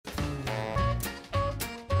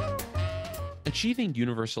Achieving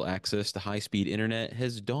universal access to high-speed internet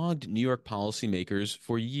has dogged New York policymakers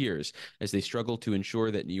for years as they struggle to ensure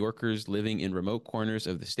that New Yorkers living in remote corners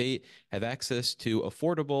of the state have access to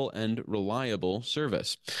affordable and reliable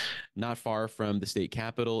service. Not far from the state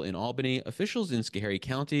capitol in Albany, officials in Schoharie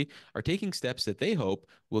County are taking steps that they hope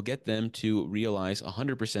will get them to realize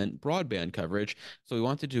 100% broadband coverage. So we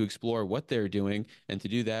wanted to explore what they're doing, and to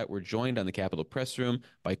do that, we're joined on the Capitol Press Room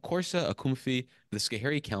by Korsah Akumfi, the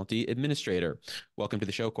Schoharie County Administrator. Welcome to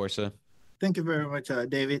the show, Korsah. Thank you very much,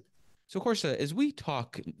 David. So, Korsah, as we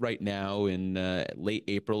talk right now in late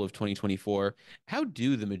April of 2024, how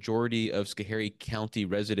do the majority of Schoharie County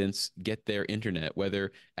residents get their internet,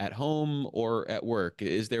 whether at home or at work?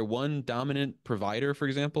 Is there one dominant provider, for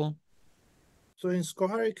example? So in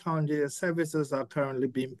Schoharie County, the services are currently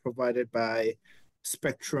being provided by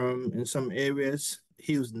Spectrum in some areas,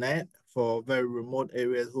 HughesNet for very remote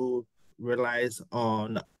areas who relies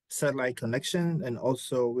on satellite connection, and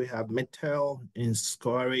also we have Midtel in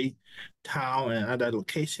Schoharie Town and other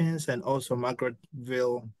locations, and also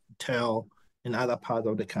Margaretville Tel in other parts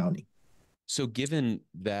of the county. So, given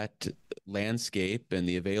that landscape and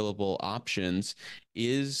the available options,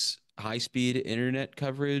 is high-speed internet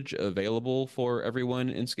coverage available for everyone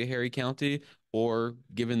in Schoharie County? Or,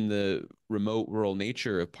 given the remote rural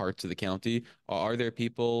nature of parts of the county, are there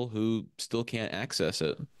people who still can't access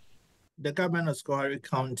it? The government of Schoharie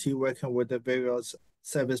County, working with the various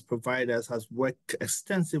service providers, has worked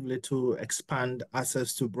extensively to expand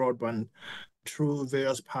access to broadband through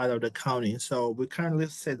various parts of the county. So we currently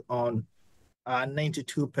sit on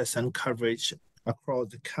 92% coverage across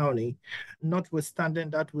the county.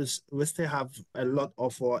 Notwithstanding that, we still have a lot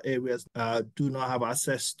of our areas do not have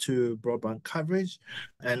access to broadband coverage,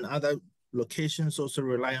 and other locations also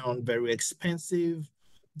rely on very expensive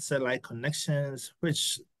satellite connections,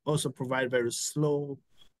 which also provide very slow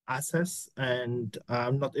access and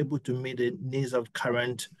not able to meet the needs of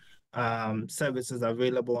current services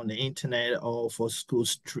available on the internet or for school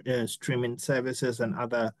streaming services and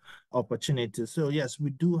other opportunities. So yes, we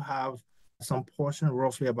do have some portion,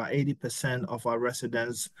 roughly about 80% of our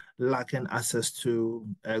residents lacking access to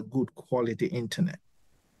a good quality internet.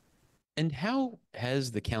 And how has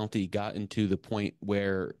the county gotten to the point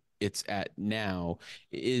where it's at now?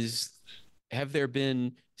 Is Have there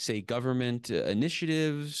been, say, government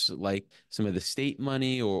initiatives like some of the state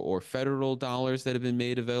money or federal dollars that have been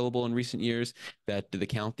made available in recent years that the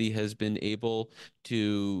county has been able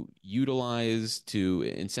to utilize to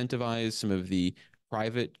incentivize some of the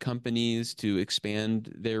private companies to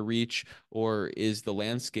expand their reach? Or is the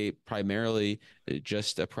landscape primarily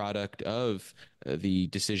just a product of the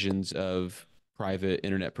decisions of private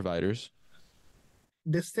internet providers?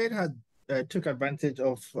 The state had took advantage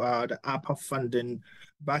of the ARPA funding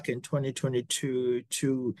back in 2022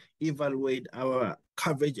 to evaluate our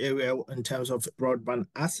coverage area in terms of broadband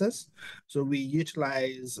access. So we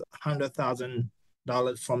utilize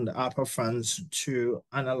 $100,000 from the ARPA funds to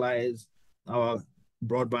analyze our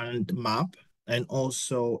broadband map and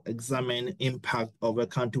also examine impact of a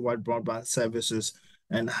countrywide broadband services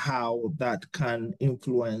and how that can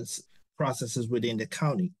influence processes within the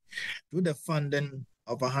county. Through the funding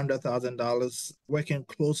of $100,000, working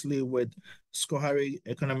closely with Schoharie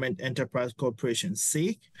Economic Enterprise Corporation,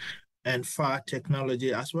 SEEC, and FAR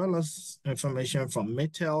Technology, as well as information from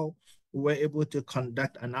Midtel, we were able to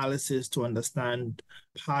conduct analysis to understand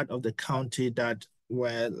part of the county that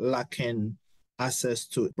were lacking access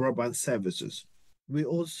to broadband services. We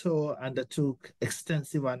also undertook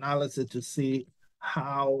extensive analysis to see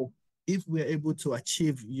how, if we're able to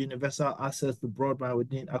achieve universal access to broadband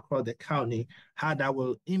within across the county, how that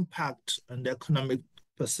will impact on the economic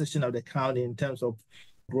position of the county in terms of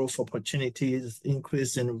growth opportunities,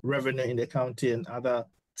 increase in revenue in the county, and other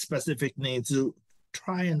specific needs to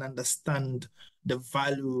try and understand the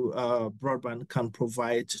value broadband can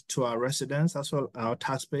provide to our residents, as well as our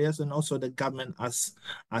taxpayers, and also the government as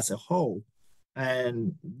a whole.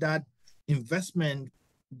 And that investment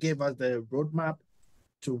gave us the roadmap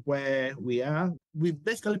to where we are. We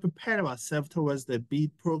basically prepared ourselves towards the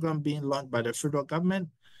BEAD program being launched by the federal government,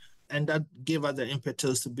 and that gave us the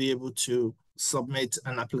impetus to be able to submit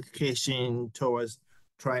an application towards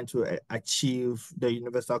trying to achieve the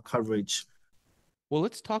universal coverage. Well,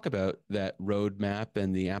 let's talk about that roadmap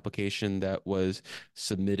and the application that was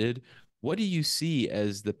submitted. What do you see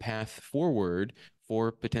as the path forward for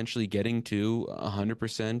potentially getting to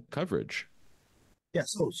 100% coverage? Yeah,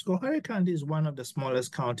 so Schoharie County is one of the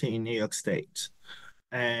smallest county in New York State.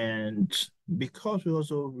 And because we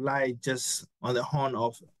also lie just on the horn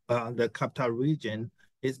of the capital region,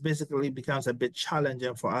 it basically becomes a bit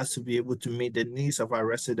challenging for us to be able to meet the needs of our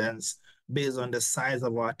residents based on the size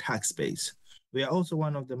of our tax base. We are also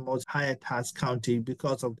one of the most higher tax county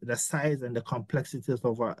because of the size and the complexities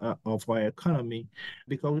of our economy.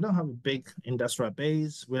 Because we don't have a big industrial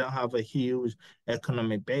base, we don't have a huge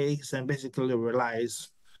economic base, and basically relies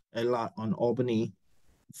a lot on Albany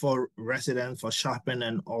for residents, for shopping,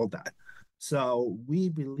 and all that. So we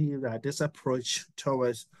believe that this approach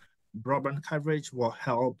towards broadband coverage will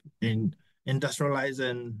help in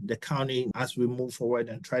industrializing the county as we move forward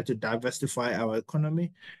and try to diversify our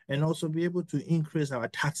economy and also be able to increase our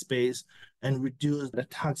tax base and reduce the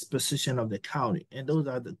tax position of the county. And those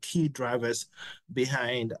are the key drivers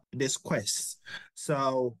behind this quest.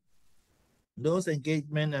 So those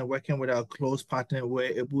engagement and working with our close partner,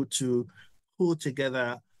 we're able to pull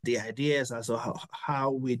together the ideas as to how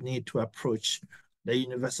we need to approach the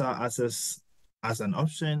universal access as an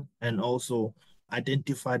option and also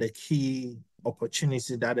identify the key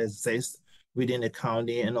opportunities that exist within the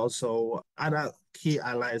county and also other key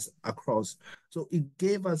allies across. So it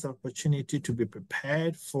gave us an opportunity to be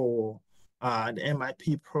prepared for the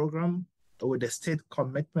MIP program with the state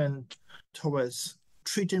commitment towards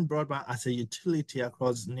treating broadband as a utility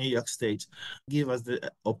across New York State, give us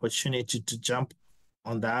the opportunity to jump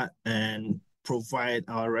on that and provide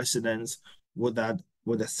our residents with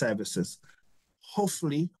the services.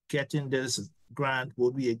 Hopefully, getting this grant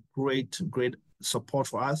will be a great support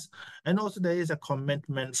for us. And also, there is a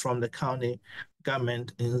commitment from the county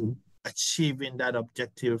government in achieving that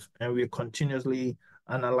objective, and we're continuously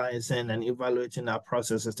analyzing and evaluating our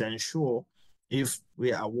processes to ensure if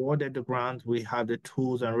we are awarded the grant, we have the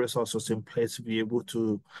tools and resources in place to be able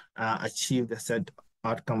to achieve the said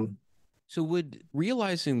outcome. So would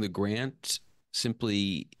realizing the grant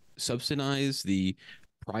simply subsidize the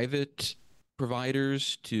private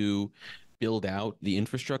providers to build out the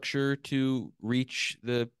infrastructure to reach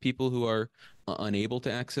the people who are unable to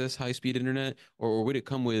access high-speed internet, or would it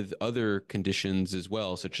come with other conditions as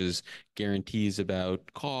well, such as guarantees about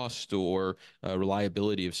cost or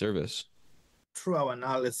reliability of service? Through our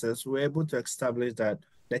analysis, we're able to establish that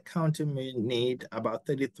the county may need about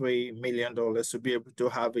 $33 million to be able to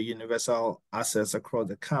have a universal access across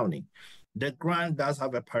the county. The grant does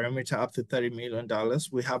have a parameter up to $30 million.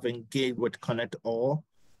 We have engaged with Connect All,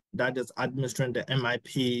 that is administering the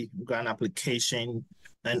MIP grant application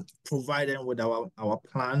and providing with our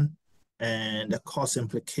plan and the cost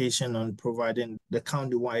implication on providing the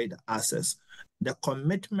countywide access. The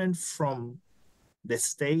commitment from the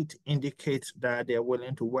state indicates that they're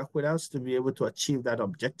willing to work with us to be able to achieve that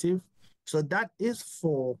objective. So that is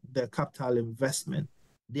for the capital investment.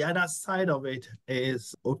 The other side of it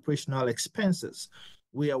is operational expenses.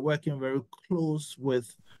 We are working very close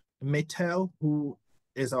with Mattel, who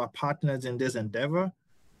is our partners in this endeavor,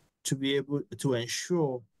 to be able to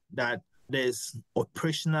ensure that there's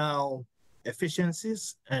operational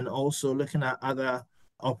efficiencies and also looking at other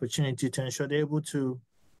opportunity to ensure they're able to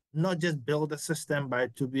not just build a system,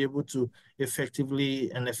 but to be able to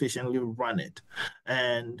effectively and efficiently run it.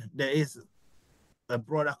 And there is a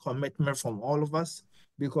broader commitment from all of us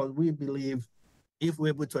because we believe if we're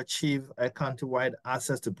able to achieve a countrywide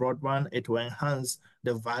access to broadband, it will enhance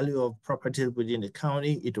the value of properties within the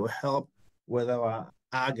county. It will help with our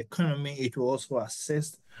ag economy. It will also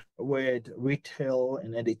assist with retail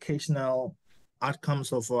and educational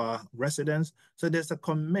outcomes of our residents. So there's a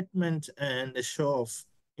commitment and a show of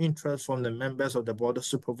interest from the members of the board of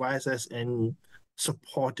supervisors in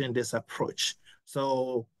supporting this approach.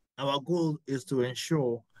 So our goal is to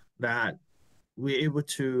ensure that we're able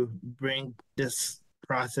to bring this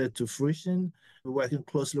process to fruition. We're working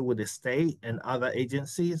closely with the state and other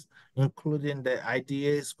agencies, including the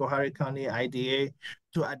IDA, Schoharie County IDA,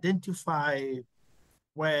 to identify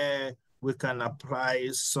where we can apply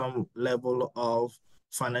some level of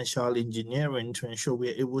financial engineering to ensure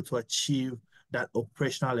we're able to achieve that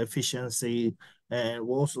operational efficiency, and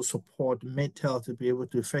will also support Mattel to be able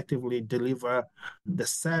to effectively deliver the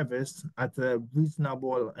service at a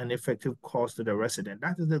reasonable and effective cost to the resident.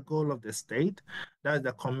 That is the goal of the state. That is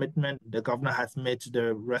the commitment the governor has made to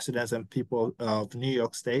the residents and people of New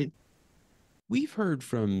York State. We've heard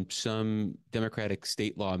from some Democratic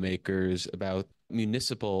state lawmakers about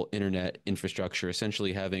municipal internet infrastructure,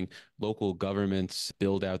 essentially having local governments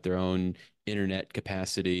build out their own internet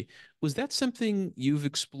capacity. Was that something you've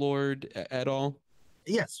explored at all?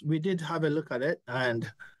 Yes, we did have a look at it.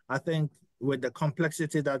 And I think with the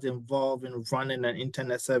complexity that's involved in running an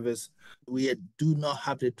internet service, we do not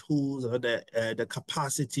have the tools or the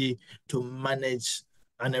capacity to manage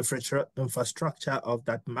an infrastructure of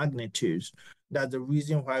that magnitude. That's the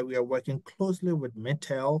reason why we are working closely with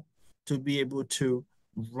Mattel to be able to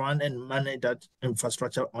run and manage that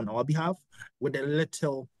infrastructure on our behalf with a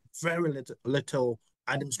little, very little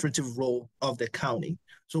administrative role of the county.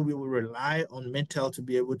 So we will rely on Mattel to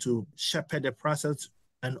be able to shepherd the process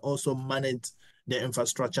and also manage the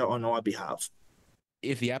infrastructure on our behalf.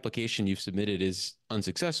 If the application you've submitted is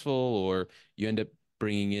unsuccessful or you end up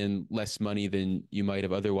bringing in less money than you might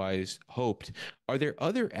have otherwise hoped, are there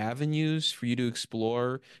other avenues for you to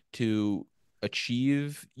explore to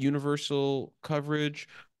achieve universal coverage?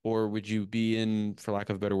 Or would you be in, for lack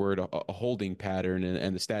of a better word, a holding pattern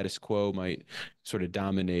and the status quo might sort of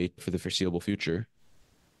dominate for the foreseeable future?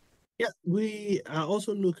 Yeah, we are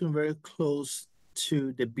also looking very close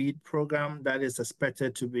to the BEAD program that is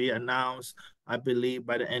expected to be announced, I believe,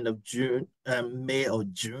 by the end of June, May or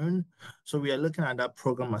June. So we are looking at that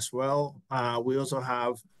program as well. We also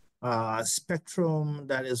have Spectrum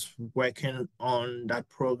that is working on that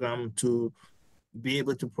program to be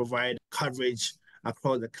able to provide coverage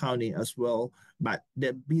across the county as well. But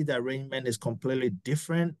the bid arrangement is completely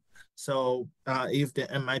different. So if the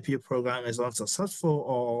MIP program is unsuccessful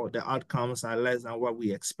or the outcomes are less than what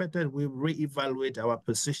we expected, we reevaluate our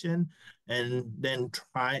position and then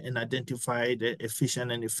try and identify the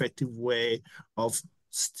efficient and effective way of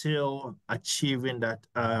still achieving that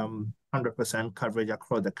 100% coverage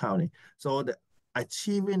across the county. So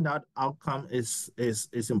achieving that outcome is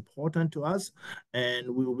important to us, and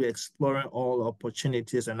we will be exploring all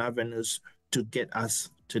opportunities and avenues to get us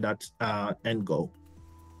to that end goal.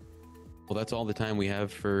 Well, that's all the time we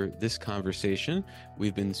have for this conversation.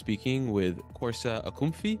 We've been speaking with Korsah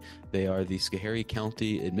Akumfi. They are the Schoharie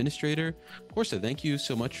County Administrator. Korsah, thank you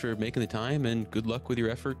so much for making the time, and good luck with your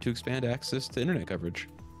effort to expand access to internet coverage.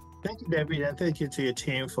 Thank you, David, and thank you to your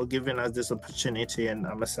team for giving us this opportunity, and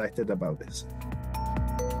I'm excited about this.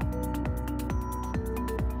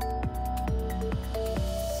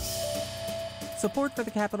 Support for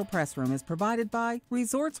the Capitol Press Room is provided by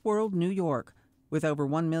Resorts World New York. With over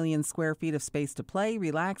 1 million square feet of space to play,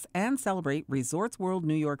 relax, and celebrate, Resorts World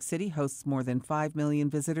New York City hosts more than 5 million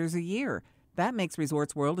visitors a year. That makes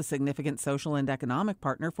Resorts World a significant social and economic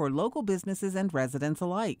partner for local businesses and residents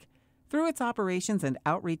alike. Through its operations and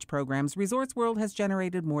outreach programs, Resorts World has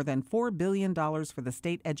generated more than $4 billion for the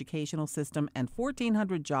state educational system and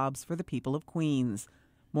 1,400 jobs for the people of Queens.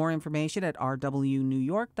 More information at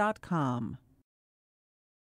rwnewyork.com.